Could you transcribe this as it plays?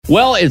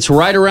Well, it's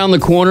right around the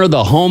corner,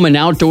 the Home and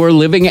Outdoor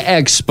Living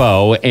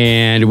Expo,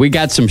 and we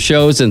got some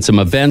shows and some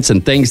events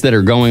and things that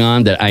are going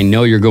on that I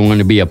know you're going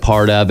to be a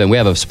part of, and we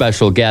have a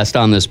special guest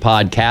on this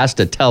podcast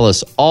to tell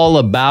us all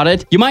about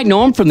it. You might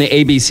know him from the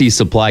ABC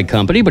Supply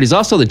Company, but he's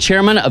also the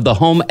chairman of the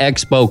Home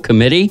Expo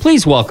Committee.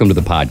 Please welcome to the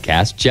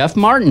podcast, Jeff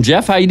Martin.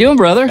 Jeff, how you doing,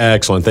 brother?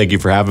 Excellent. Thank you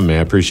for having me. I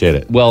appreciate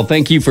it. Well,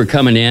 thank you for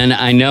coming in.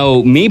 I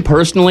know me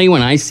personally,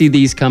 when I see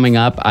these coming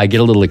up, I get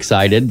a little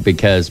excited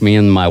because me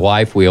and my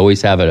wife, we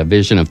always have a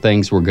vision of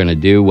things we're going to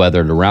do,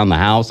 whether it's around the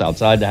house,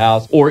 outside the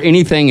house, or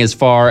anything as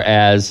far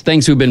as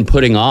things we've been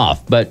putting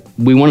off. But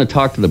we want to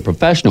talk to the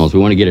professionals. We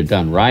want to get it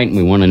done right, and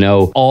we want to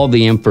know all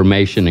the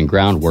information and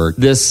groundwork.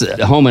 This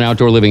Home and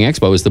Outdoor Living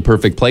Expo is the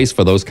perfect place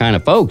for those kind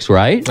of folks,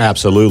 right?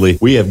 Absolutely.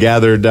 We have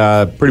gathered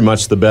pretty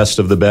much the best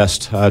of the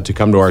best to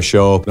come to our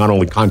show, not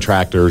only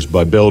contractors,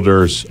 but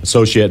builders,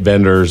 associate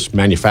vendors,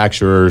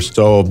 manufacturers.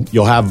 So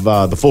you'll have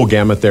the full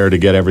gamut there to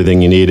get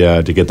everything you need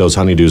to get those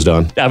honeydews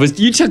done.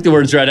 You took the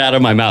words right out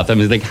of my mouth. I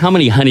was like, how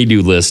many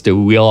honeydew lists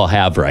do we all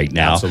have right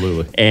now?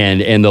 Absolutely.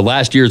 And the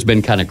last year's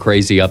been kind of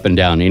crazy up and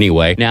down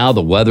anyway. Now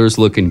the weather's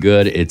looking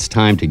good. It's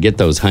time to get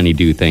those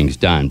honeydew things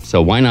done. So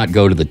why not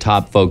go to the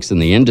top folks in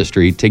the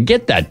industry to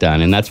get that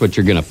done? And that's what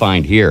you're going to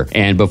find here.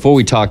 And before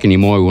we talk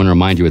anymore, we want to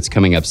remind you it's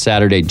coming up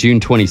Saturday, June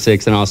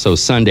 26th, and also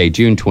Sunday,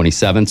 June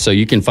 27th. So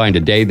you can find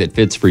a day that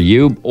fits for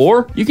you,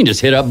 or you can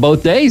just hit up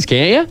both days,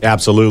 can't you?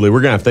 Absolutely.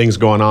 We're going to have things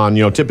going on.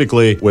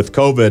 Typically with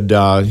COVID,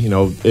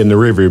 in the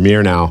rearview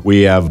mirror now,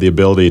 we have the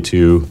ability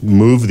to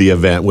move the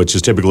event, which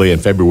is typically in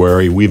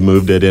February. We've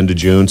moved it into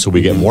June so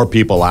we get more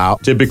people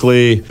out.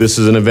 Typically, this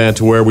is an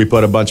event where we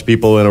put a bunch of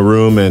people in a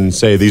room and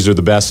say these are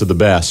the best of the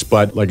best.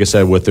 But like I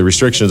said, with the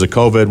restrictions of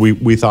COVID,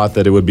 we thought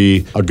that it would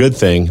be a good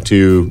thing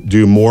to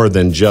do more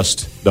than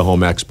just the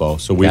Home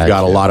Expo. So we've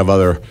got a lot of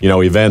other,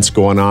 events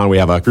going on. We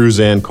have a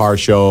cruise-in car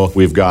show.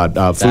 We've got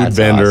food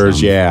vendors.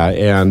 Awesome.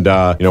 Yeah. And,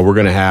 we're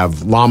going to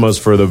have llamas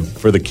for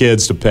the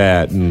kids to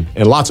pet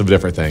and lots of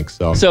different things.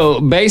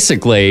 So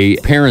basically,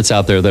 parents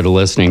out there that are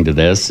listening to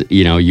this,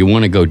 you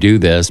want to go do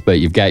this, but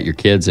you've got your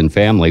kids and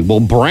family. Well,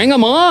 bring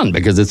them on,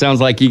 because it sounds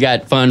like you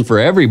got fun for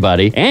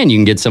everybody, and you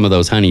can get some of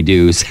those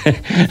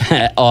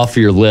honeydews off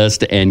your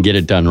list and get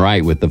it done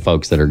right with the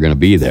folks that are going to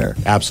be there.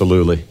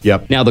 Absolutely.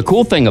 Yep. Now, the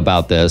cool thing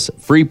about this,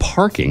 free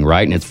parking,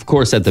 right? And it's, of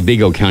course, at the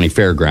Vigo County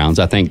Fairgrounds.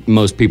 I think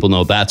most people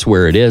know that's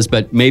where it is,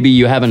 but maybe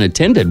you haven't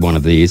attended one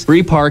of these.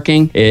 Free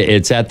parking,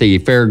 it's at the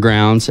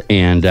fairgrounds,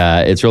 and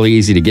it's really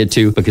easy to get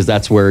to because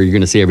that's where you're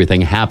going to see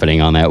everything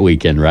happening on that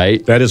weekend,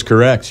 right? That is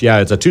correct. Yeah,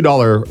 it's a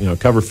 $2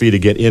 cover fee to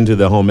get into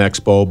the Home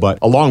Expo, but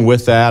along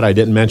with that, I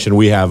didn't mention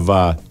we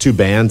have two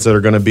bands that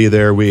are going to be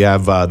there. We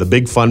have the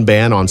Big Fun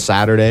Band on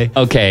Saturday.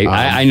 Okay,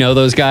 I know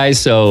those guys,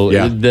 so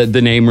yeah.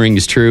 The name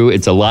rings true.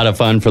 It's a lot of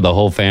fun for the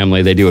whole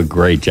family. They do a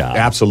great job.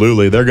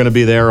 Absolutely. They're going to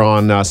be there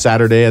on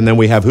Saturday, and then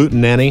we have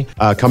Hootenanny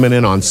coming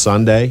in on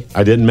Sunday.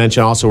 I didn't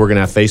mention also we're going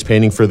to have face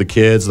painting for the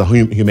kids. The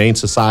Humane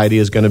Society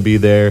is going to be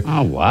there.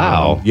 Oh,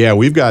 wow. Yeah,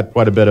 we've got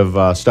quite a bit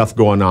of stuff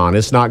going on.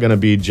 It's not going to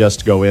be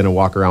just go in and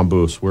walk around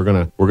booths. We're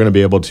going to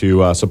be able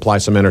to supply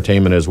some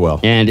entertainment as well.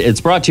 And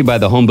it's brought to you by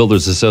the Home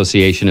Builders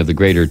Association of the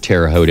Greater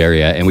Terre Haute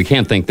area, and we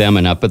can't thank them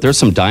enough, but there's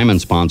some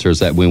diamond sponsors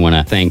that we want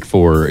to thank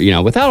for,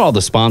 without all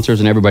the sponsors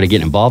and everybody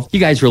getting involved, you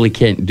guys really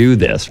can't do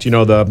this. The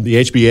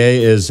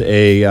HBA is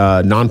a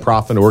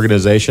nonprofit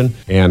organization,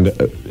 and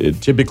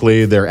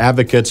typically they're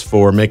advocates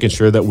for making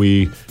sure that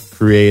we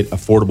create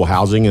affordable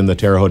housing in the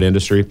Terre Haute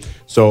industry.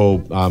 So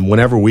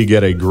whenever we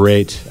get a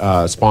great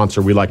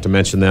sponsor, we like to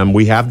mention them.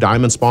 We have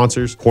diamond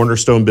sponsors,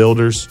 Cornerstone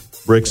Builders,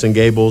 Bricks and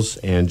Gables,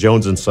 and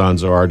Jones &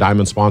 Sons are our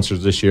diamond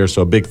sponsors this year,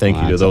 so a big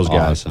thank you to those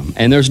guys. Awesome.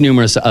 And there's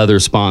numerous other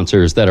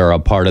sponsors that are a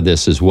part of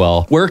this as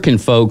well. Where can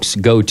folks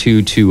go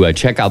to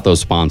check out those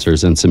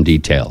sponsors and some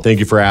details? Thank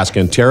you for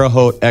asking.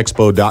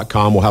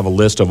 TerreHautExpo.com will have a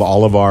list of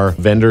all of our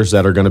vendors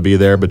that are going to be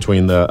there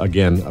between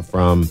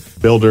from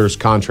builders,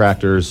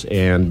 contractors,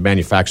 and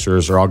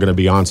manufacturers are all going to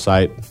be on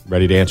site,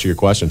 ready to answer your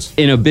questions.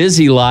 In a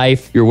busy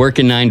life, you're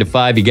working 9 to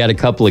 5, you got a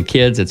couple of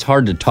kids, it's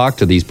hard to talk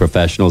to these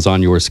professionals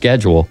on your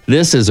schedule.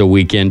 This is a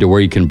weekend to where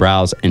you can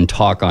browse and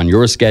talk on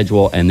your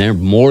schedule, and they're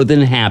more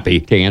than happy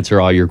to answer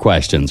all your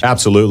questions.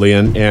 Absolutely.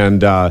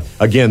 And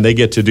again, they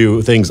get to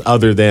do things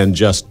other than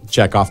just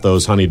check off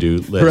those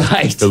honeydew lists.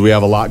 Right. Because we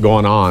have a lot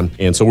going on.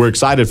 And so we're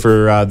excited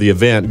for the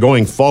event.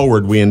 Going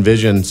forward, we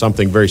envision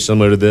something very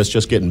similar to this,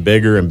 just getting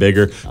bigger and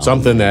bigger,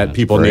 something that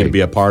people need to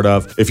be a part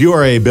of. If you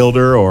are a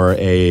builder or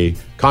a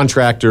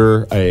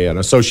contractor, an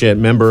associate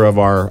member of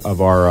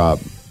our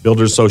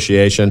Builders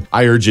Association,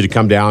 I urge you to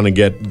come down and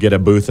get a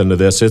booth into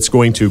this. It's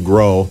going to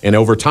grow, and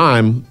over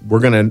time, we're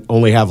going to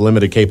only have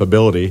limited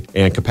capability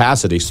and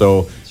capacity.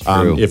 So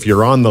if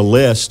you're on the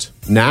list,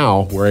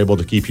 Now we're able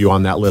to keep you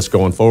on that list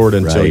going forward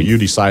until Right. you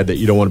decide that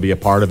you don't want to be a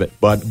part of it.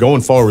 But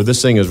going forward,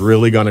 this thing is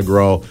really going to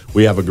grow.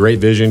 We have a great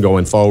vision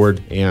going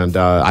forward, and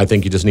I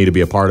think you just need to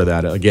be a part of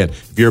that. Again,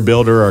 if you're a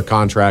builder or a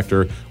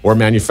contractor or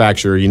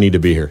manufacturer, you need to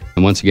be here.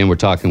 And once again, we're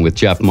talking with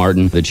Jeff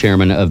Martin, the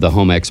chairman of the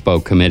Home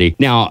Expo Committee.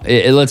 Now,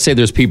 let's say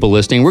there's people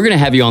listening. We're going to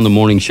have you on the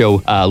morning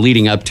show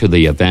leading up to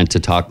the event to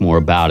talk more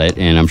about it.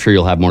 And I'm sure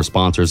you'll have more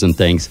sponsors and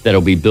things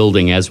that'll be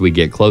building as we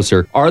get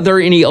closer. Are there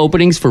any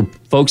openings for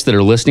folks that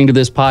are listening to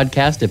this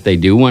podcast? If they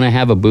do want to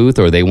have a booth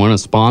or they want to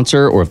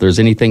sponsor, or if there's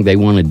anything they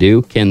want to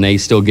do, can they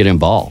still get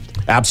involved?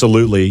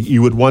 Absolutely.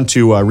 You would want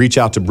to reach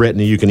out to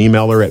Brittany. You can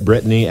email her at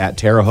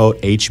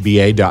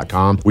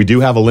brittany@terrehotehba.com. We do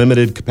have a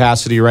limited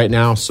capacity right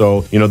now,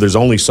 so there's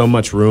only so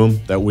much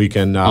room that we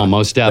can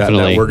most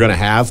definitely that we're going to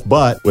have.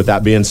 But with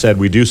that being said,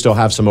 we do still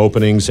have some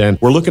openings, and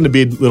we're looking to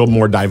be a little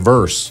more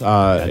diverse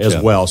as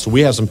well. So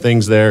we have some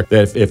things there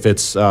that if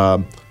it's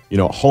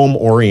home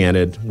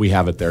oriented, we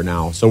have it there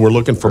now. So we're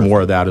looking for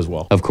more of that as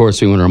well. Of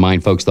course, we want to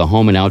remind folks the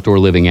Home and Outdoor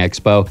Living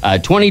Expo,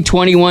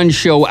 2021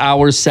 show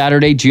hours,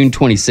 Saturday, June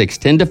 26th,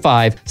 10 to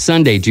 5,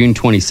 Sunday, June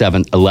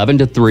 27th, 11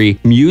 to 3.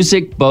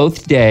 Music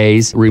both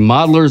days,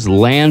 remodelers,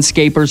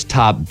 landscapers,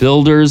 top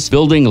builders,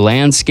 building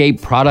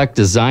landscape product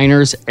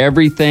designers,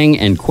 everything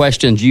and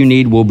questions you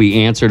need will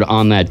be answered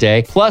on that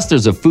day. Plus,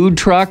 there's a food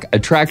truck,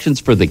 attractions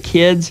for the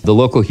kids, the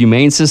local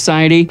Humane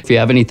Society. If you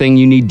have anything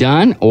you need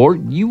done or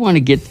you want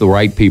to get the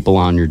right people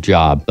on your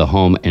job, the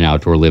Home and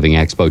Outdoor Living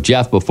Expo.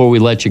 Jeff, before we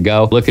let you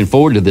go, looking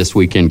forward to this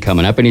weekend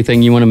coming up.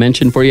 Anything you want to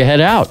mention before you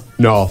head out?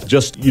 No,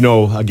 just,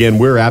 again,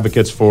 we're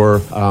advocates for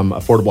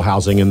affordable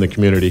housing in the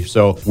community.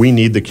 So we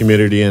need the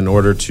community in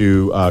order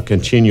to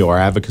continue our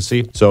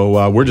advocacy.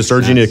 So we're just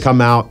urging you to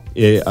come out,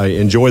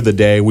 enjoy the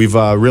day. We've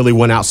really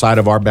went outside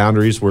of our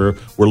boundaries. We're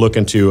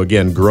looking to,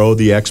 again, grow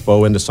the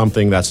expo into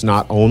something that's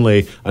not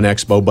only an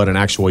expo, but an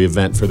actual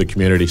event for the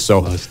community.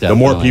 So the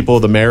more people,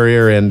 the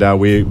merrier, and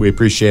we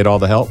appreciate all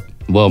the help.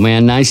 Well,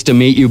 man, nice to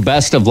meet you.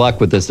 Best of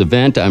luck with this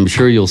event. I'm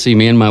sure you'll see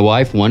me and my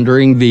wife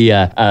wondering the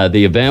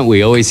event.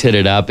 We always hit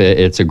it up.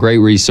 It's a great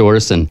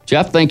resource. And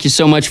Jeff, thank you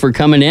so much for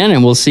coming in,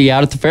 and we'll see you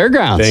out at the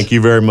fairgrounds. Thank you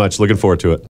very much. Looking forward to it.